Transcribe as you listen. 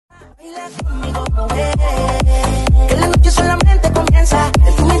conmigo, mujer. Que la noche solamente comienza.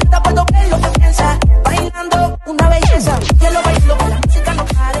 En tu mirada puedo ver lo que piensas. Bailando una belleza. Que lo bailo, que la música no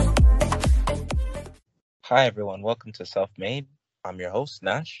pare. Hi everyone, welcome to Self Made. I'm your host,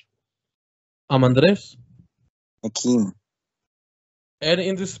 Nash. I'm Andres. Akeem. And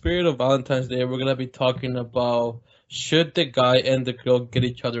in the spirit of Valentine's Day, we're gonna be talking about should the guy and the girl get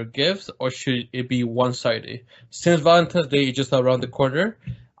each other gifts or should it be one-sided? Since Valentine's Day is just around the corner,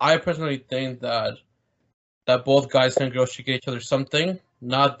 I personally think that both guys and girls should get each other something,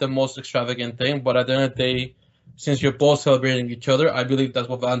 not the most extravagant thing, but at the end of the day, since you're both celebrating each other, I believe that's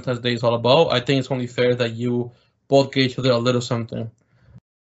what Valentine's Day is all about. I think it's only fair that you both get each other a little something.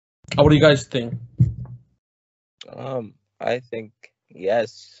 What do you guys think? I think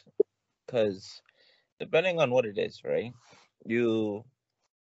yes, because depending on what it is, right?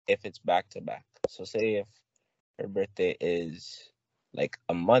 If it's back to back. So say if her birthday is like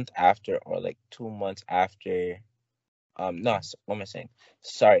a month after or like 2 months after. No, what am I saying?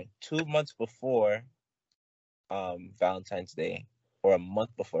 Sorry, 2 months before Valentine's Day or a month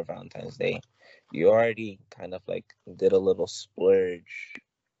before Valentine's Day, you already kind of like did a little splurge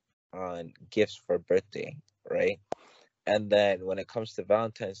on gifts for birthday, right? And then when it comes to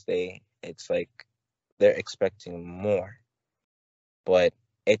Valentine's Day, it's like they're expecting more. But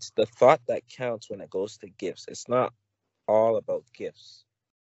it's the thought that counts when it goes to gifts. It's not all about gifts.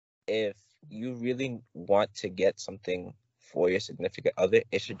 If you really want to get something for your significant other,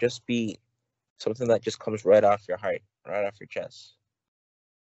 it should just be something that just comes right off your heart, right off your chest.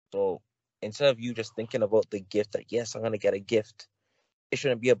 So instead of you just thinking about the gift that, yes, I'm going to get a gift, it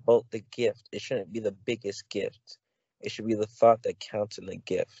shouldn't be about the gift. It shouldn't be the biggest gift. It should be the thought that counts in the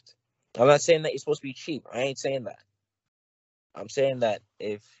gift. I'm not saying that you're supposed to be cheap. I ain't saying that. I'm saying that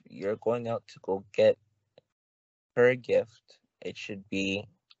if you're going out to go get her a gift, it should be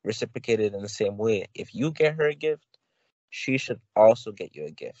reciprocated in the same way. If you get her a gift, she should also get you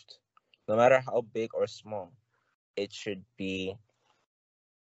a gift. No matter how big or small, it should be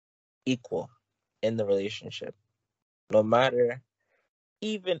equal in the relationship. No matter,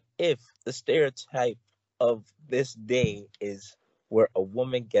 even if the stereotype of this day is where a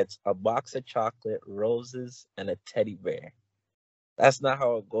woman gets a box of chocolate, roses, and a teddy bear. That's not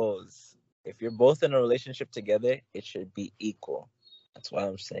how it goes. If you're both in a relationship together, it should be equal. That's what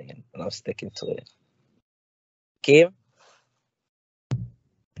I'm saying, and I'm sticking to it. Kim?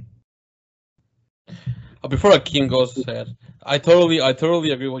 Before Akeem goes ahead, I totally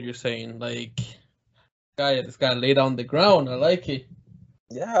agree with what you're saying. Like, this guy laid on the ground. I like it.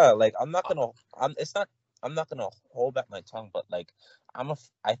 Yeah, like I'm not gonna hold back my tongue, but like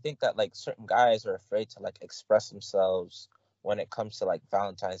I think that like certain guys are afraid to like express themselves when it comes to like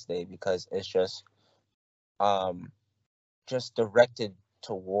Valentine's Day because it's just directed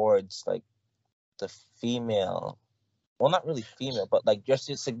towards like the female. Well, not really female, but like just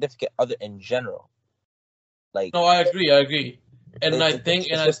your significant other in general. Like, no, I agree, and I think,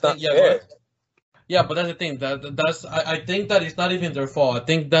 yeah, but that's the thing. I think that it's not even their fault. I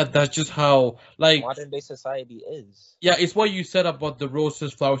think that that's just how like modern day society is. Yeah, it's what you said about the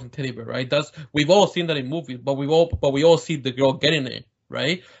roses, flowers, and teddy bear, right? We've all seen that in movies, but we all see the girl getting it,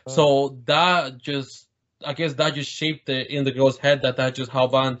 right? So that just, I guess that just shaped it in the girl's head that that's just how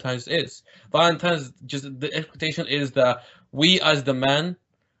Valentine's is. Valentine's, just the expectation is that we as the man,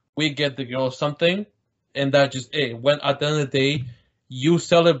 we get the girl something, and that's just it. When at the end of the day, you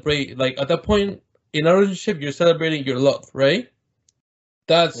celebrate, like at that point in a relationship, you're celebrating your love, right?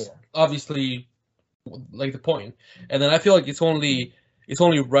 That's obviously like the point. And then I feel like it's only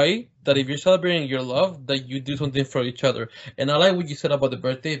right that if you're celebrating your love, that you do something for each other. And I like what you said about the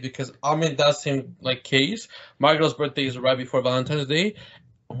birthday because I'm in that same like case. My girl's birthday is right before Valentine's Day.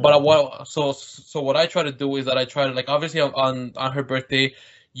 But what I try to do is that I try to, like, obviously on her birthday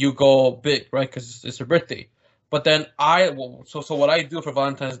you go big, right? Because it's her birthday. But then so what I do for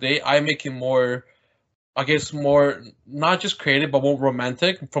Valentine's Day, I make it more, I guess, more not just creative but more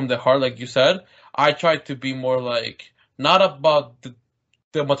romantic from the heart, like you said. I try to be more like not about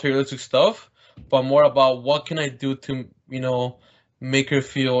the materialistic stuff, but more about what can I do to make her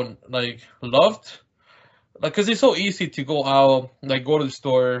feel like loved. Like, cause it's so easy to go out, like go to the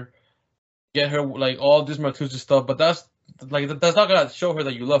store, get her like all this materialistic stuff, but that's not gonna show her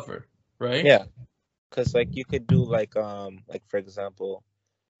that you love her, right? Yeah, cause like you could do like for example,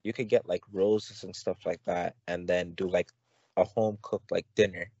 you could get like roses and stuff like that, and then do like a home cooked like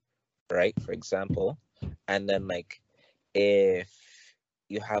dinner, right? For example, and then like if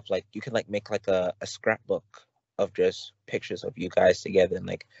you have like you can like make like a scrapbook of just pictures of you guys together and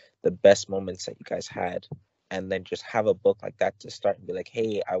like the best moments that you guys had, and then just have a book like that to start and be like,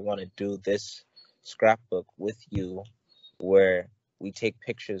 hey, I want to do this scrapbook with you where we take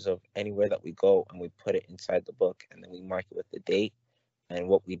pictures of anywhere that we go and we put it inside the book, and then we mark it with the date and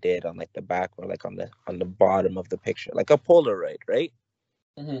what we did on like the back or like on the bottom of the picture, like a Polaroid, right?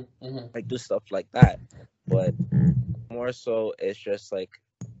 Like do stuff like that. But more so it's just like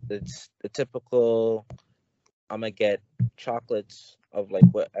it's the typical, I'm gonna get chocolates of like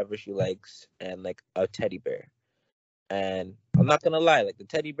whatever she likes and like a teddy bear. And I'm not gonna lie, like the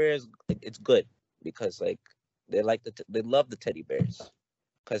teddy bears, like, it's good because like they love the teddy bears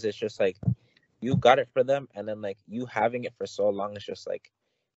because it's just like you got it for them, and then like you having it for so long, it's just like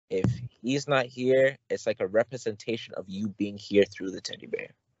if he's not here, it's like a representation of you being here through the teddy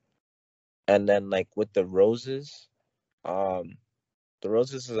bear. And then like with um, the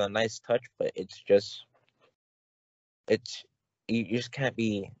roses is a nice touch, but it's you just can't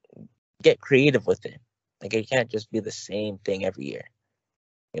get creative with it. Like it can't just be the same thing every year,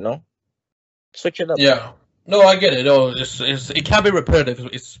 you know? Switch it up. Yeah. No, I get it. No, it can't be repetitive.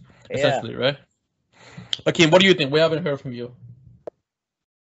 It's Yeah. essentially right. Okay, what do you think? We haven't heard from you.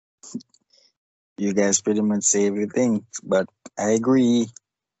 You guys pretty much say everything, but I agree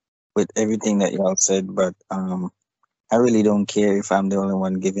with everything that y'all said. But I really don't care if I'm the only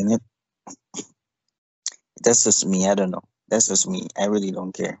one giving it. That's just me. I don't know. That's just me. I really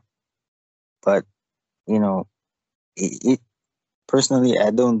don't care. But you know, it personally,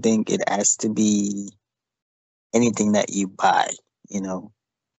 I don't think it has to be anything that you buy. You know,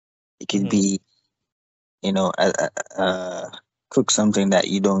 it could Hmm. be, cook something that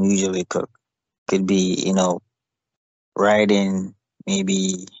you don't usually cook. Could be, writing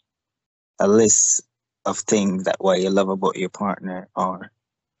maybe a list of things that what you love about your partner, or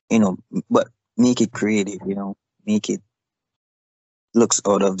but make it creative. Make it looks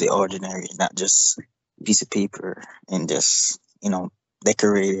out of the ordinary, not just a piece of paper and just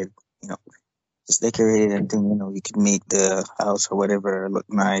decorated. You know, just decorated and thing. You could make the house or whatever look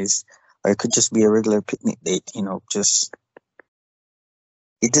nice, or it could just be a regular picnic date. Just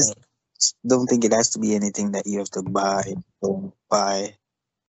it just don't think it has to be anything that you have to buy. Don't buy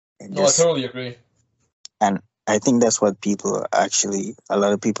and No, I just totally agree. and I think that's what people actually a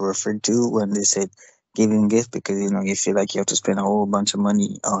lot of people refer to when they said giving gift, because you feel like you have to spend a whole bunch of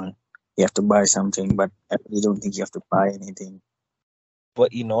money on you have to buy something, but I really don't think you have to buy anything.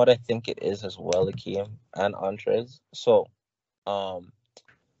 But you know what I think it is as well, Akeem and Andres. So, um,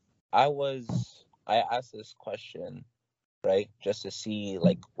 I asked this question, right, just to see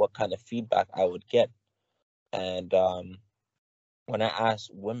like what kind of feedback I would get. And when I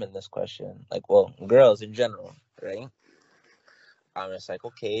asked women this question, like, well, girls in general, right? It's like,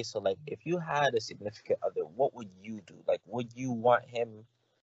 okay, so like if you had a significant other, what would you do? Like, would you want him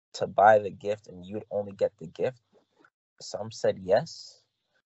to buy the gift and you'd only get the gift? Some said yes,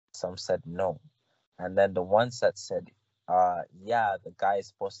 some said no. And then the ones that said, yeah, the guy is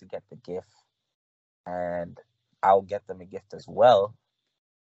supposed to get the gift and I'll get them a gift as well.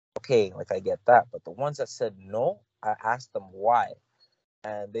 Okay, like I get that. But the ones that said no, I asked them why.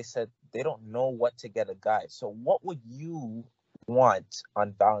 And they said they don't know what to get a guy. So what would you want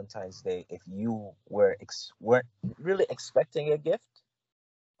on Valentine's Day if you weren't really expecting a gift,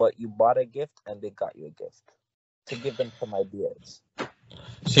 but you bought a gift and they got you a gift? To give them some ideas.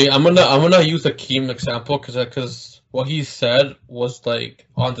 See, I'm gonna use a Keem example because what he said was like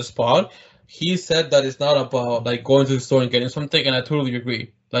on the spot. He said that it's not about like going to the store and getting something, and I totally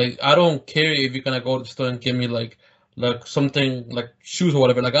agree. Like I don't care if you're gonna go to the store and give me like something like shoes or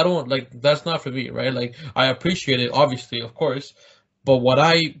whatever. Like I don't like that's not for me, right? Like I appreciate it, obviously, of course, but what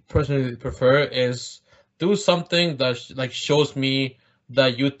I personally prefer is do something that like shows me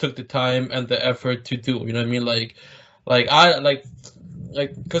that you took the time and the effort to do. You know what I mean? Like I like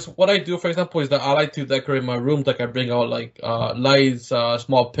because what I do, for example, is that I like to decorate my room. Like I bring out like lights,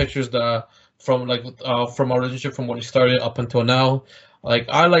 small pictures that from our relationship from when it started up until now. Like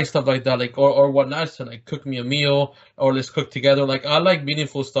I like stuff like that, like or whatnot. So like cook me a meal or let's cook together. Like I like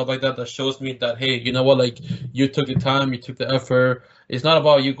meaningful stuff like that that shows me that hey, you know what, like you took the time, you took the effort. It's not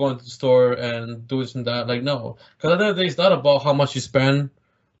about you going to the store and do this and that. Like no, because at the end of the day, it's not about how much you spend.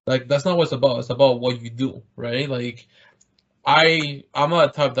 Like that's not what it's about. It's about what you do, right? Like I'm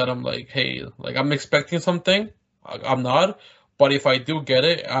a type that I'm like, hey, like I'm expecting something. I'm not, but if I do get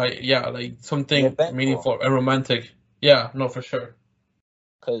it, I yeah, like You're something thankful. meaningful and romantic. Yeah, no, for sure.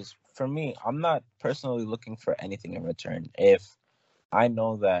 Because for me, I'm not personally looking for anything in return. If I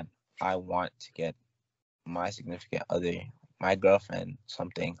know that I want to get my significant other, my girlfriend,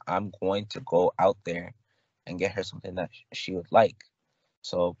 something, I'm going to go out there and get her something that she would like.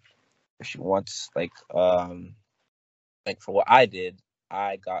 So if she wants like for what I did,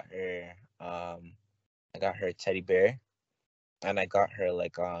 I got her a teddy bear, and I got her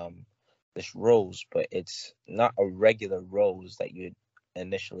like this rose, but it's not a regular rose that you'd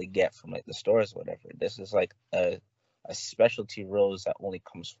initially get from like the stores or whatever. This is like a specialty rose that only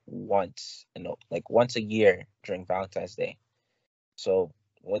comes once, like once a year during Valentine's Day. So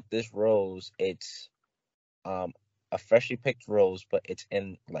with this rose, it's um a freshly picked rose, but it's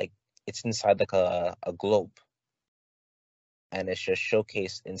inside like a globe, and it's just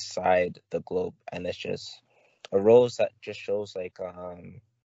showcased inside the globe, and it's just a rose that just shows like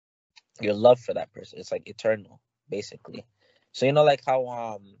your love for that person. It's like eternal, basically. So like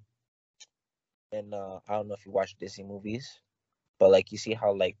how and I don't know if you watch Disney movies, but like you see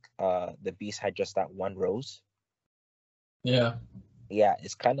how like the Beast had just that one rose. Yeah. Yeah,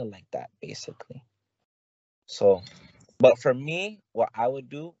 it's kind of like that basically. So, but for me, what I would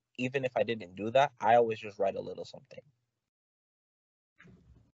do, even if I didn't do that, I always just write a little something.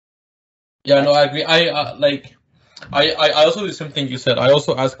 Yeah, no, I agree. I also do the same thing you said. I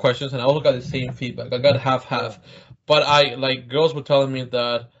also asked questions and I also got the same feedback. I got half half, but I like girls were telling me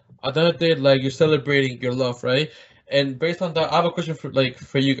that at the end of the day, like you're celebrating your love, right? And based on that, I have a question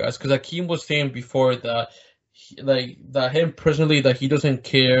for you guys because Akeem was saying before that that him personally that he doesn't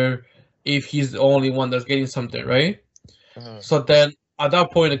care if he's the only one that's getting something, right? Mhm. So then at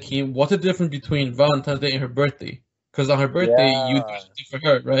that point, Akeem, what's the difference between Valentine's Day and her birthday? Because on her birthday you do Yeah. something for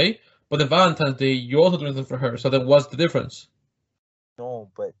her, right? But then Valentine's Day you also do something for her. So then what's the difference?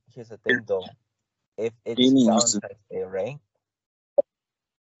 No, but here's the thing though. If You it's mean Valentine's Day, right?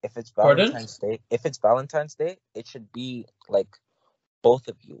 Pardon? If it's Valentine's Day, it should be like both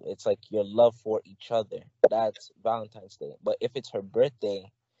of you. It's like your love for each other. That's Valentine's Day. But if it's her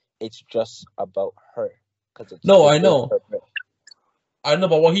birthday, it's just about her because No, it I is know. her birthday. I know,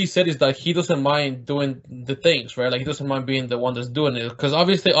 but what he said is that he doesn't mind doing the things, right? Like he doesn't mind being the one that's doing it, because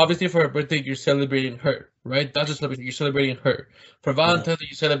obviously, for her birthday, you're celebrating her, right? That's a celebration. You're celebrating her. For Mhm. Valentine's Day,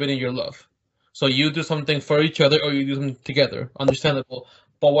 you're celebrating your love. So you do something for each other, or you do something together. Understandable.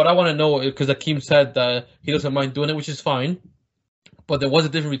 But what I want to know, because Akeem said that he doesn't mind doing it, which is fine. But there was a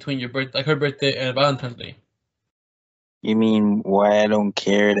difference between your birthday, like her birthday, and Valentine's Day. you mean why I don't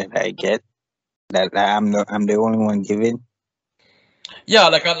care that I get that I'm the only one giving? Yeah,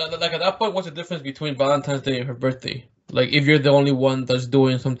 like at that point, what's the difference between Valentine's Day and her birthday? Like, if you're the only one that's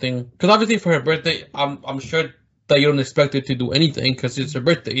doing something, because obviously for her birthday, I'm sure that you don't expect her to do anything because it's her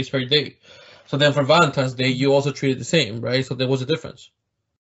birthday, it's her day. So then for Valentine's Day, you also treat it the same, right? So there was a difference.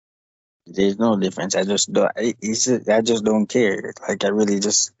 There's no difference. I just don't. I just don't care. Like I really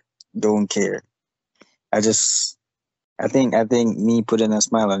just don't care. I just. I think me putting a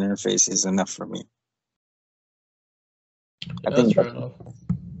smile on her face is enough for me. I Yeah, that's think fair that, enough.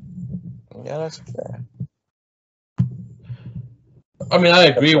 Yeah, that's fair. I mean, I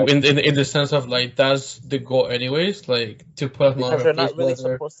agree Because like in the sense of like that's the goal, anyways. Like to put a smile on because her we're face, not really whether.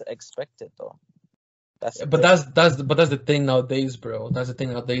 supposed to expect it though. That's the But thing. that's the thing nowadays, bro. That's the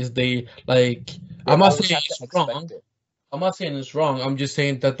thing nowadays. They like. They I'm not always saying have to it's expect wrong. it. I'm not saying it's wrong. I'm just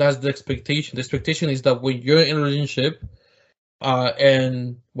saying that that's the expectation. The expectation is that when you're in a relationship,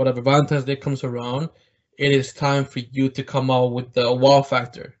 and whatever Valentine's Day comes around, it is time for you to come out with the wow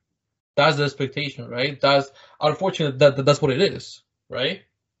factor. That's the expectation, right? That's unfortunate that's what it is, right?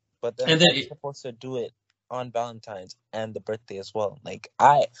 But then And then how are you supposed to do it on Valentine's and the birthday as well? Like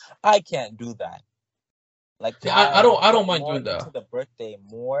I can't do that. Like see, I I put don't mind more doing into that. the birthday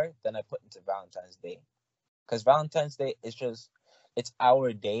more than I put into Valentine's Day. Because Valentine's Day is just it's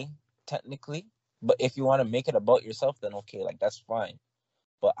our day technically. But if you want to make it about yourself, then okay, like that's fine.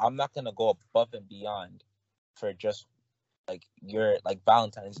 But I'm not gonna go above and beyond for just like your like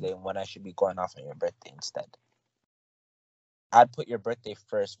Valentine's Day when I should be going off on your birthday instead. I'd put your birthday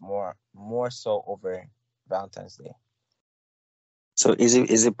first more so over Valentine's Day. so. Is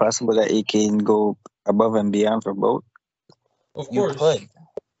it possible that it can go above and beyond for both? Of You course, could,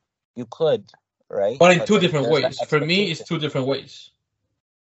 you could, right? but in But two then different there's that ways. For me, it's expectation. two different ways.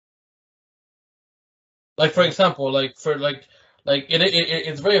 Like for Mhm. example,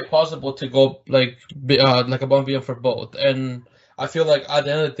 it's very possible to go like above and beyond for both, and I feel like at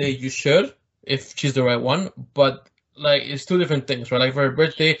the end of the day you should if she's the right one, but like it's two different things, right? Like for her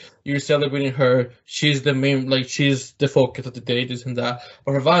birthday, you're celebrating her, she's the main, like she's the focus of the day, this and that.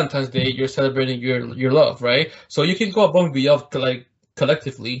 But for Valentine's Day, you're celebrating your love, right? So you can go above and beyond like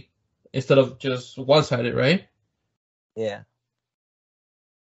collectively instead of just one sided, right? Yeah.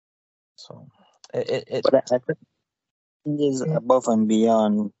 So it But I think it is above and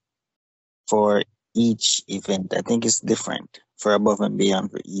beyond for each event. I think it's different for above and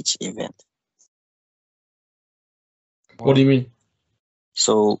beyond for each event. What do you mean?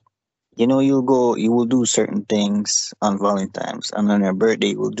 So, you will do certain things on Valentine's, and on your birthday,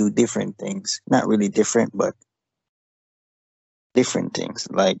 you will do different things. Not really different, but different things.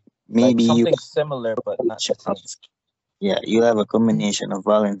 Like Like maybe you something similar but not the same. yeah, you have a combination of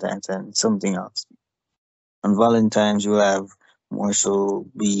Valentine's and something else. On Valentine's, you have more so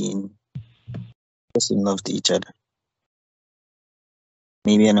being expressing love to each other.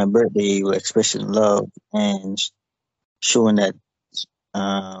 Maybe on a birthday, you expressing love and showing that,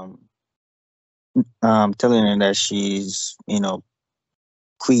 um, telling her that she's,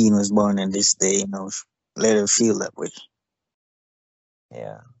 queen was born on this day, let her feel that way.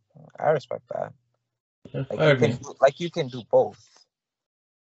 Yeah, I respect that. Yeah, Like I agree. you can do both.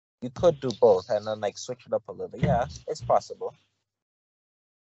 You could do both and then like switch it up a little. Yeah, it's possible.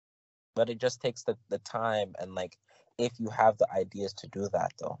 But it just takes the time and like if you have the ideas to do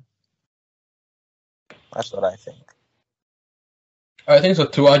that though. That's what I think. I think so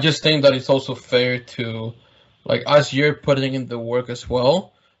too. I just think that it's also fair to, like, as you're putting in the work as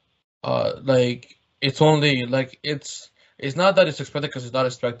well. Like it's only like it's not that it's expected because it's not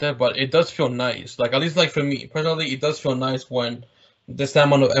expected, but it does feel nice. Like at least like for me personally, it does feel nice when this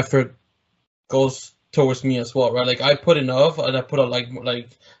amount of effort goes towards me as well, right? Like I put enough and I put a like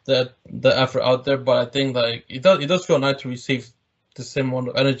the effort out there, but I think like it does feel nice to receive the same amount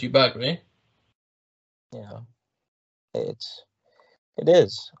of energy back, right? Yeah. It's it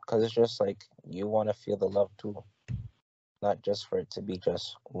is because it's just like you want to feel the love too, not just for it to be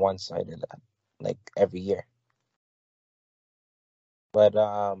just one sided like every year. But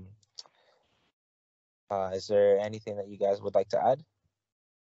is there anything that you guys would like to add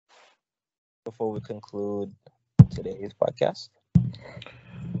before we conclude today's podcast?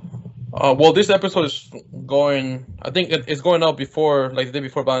 Well, this episode is going. I think it's going out before, like the day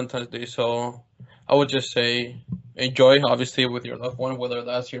before Valentine's Day. So I would just say enjoy, obviously, with your loved one, whether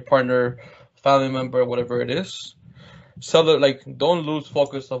that's your partner, family member, whatever it is. Like don't lose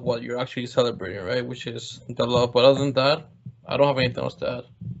focus of what you're actually celebrating, right? Which is the love. But other than that, I don't have anything else to add.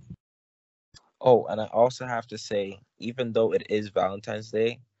 Oh, and I also have to say, even though it is Valentine's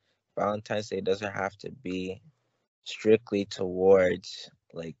Day doesn't have to be strictly towards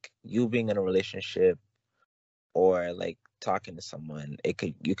like you being in a relationship or like talking to someone.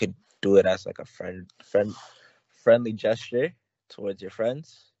 You could do it as like a friendly gesture towards your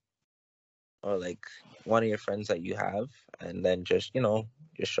friends or like one of your friends that you have, and then just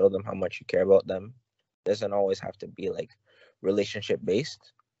just show them how much you care about them. Doesn't always have to be like relationship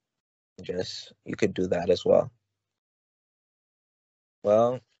based. Just you could do that as well.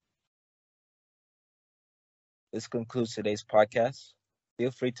 Well, this concludes today's podcast.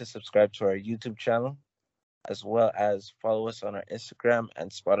 Feel free to subscribe to our YouTube channel as well as follow us on our Instagram and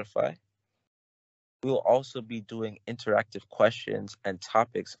Spotify. We will also be doing interactive questions and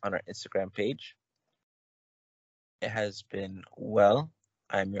topics on our Instagram page. It has been well.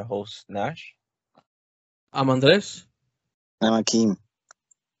 I'm your host, Nash, I'm Andres. I'm Akeem.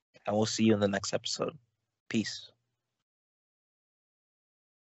 and we'll see you in the next episode. Peace.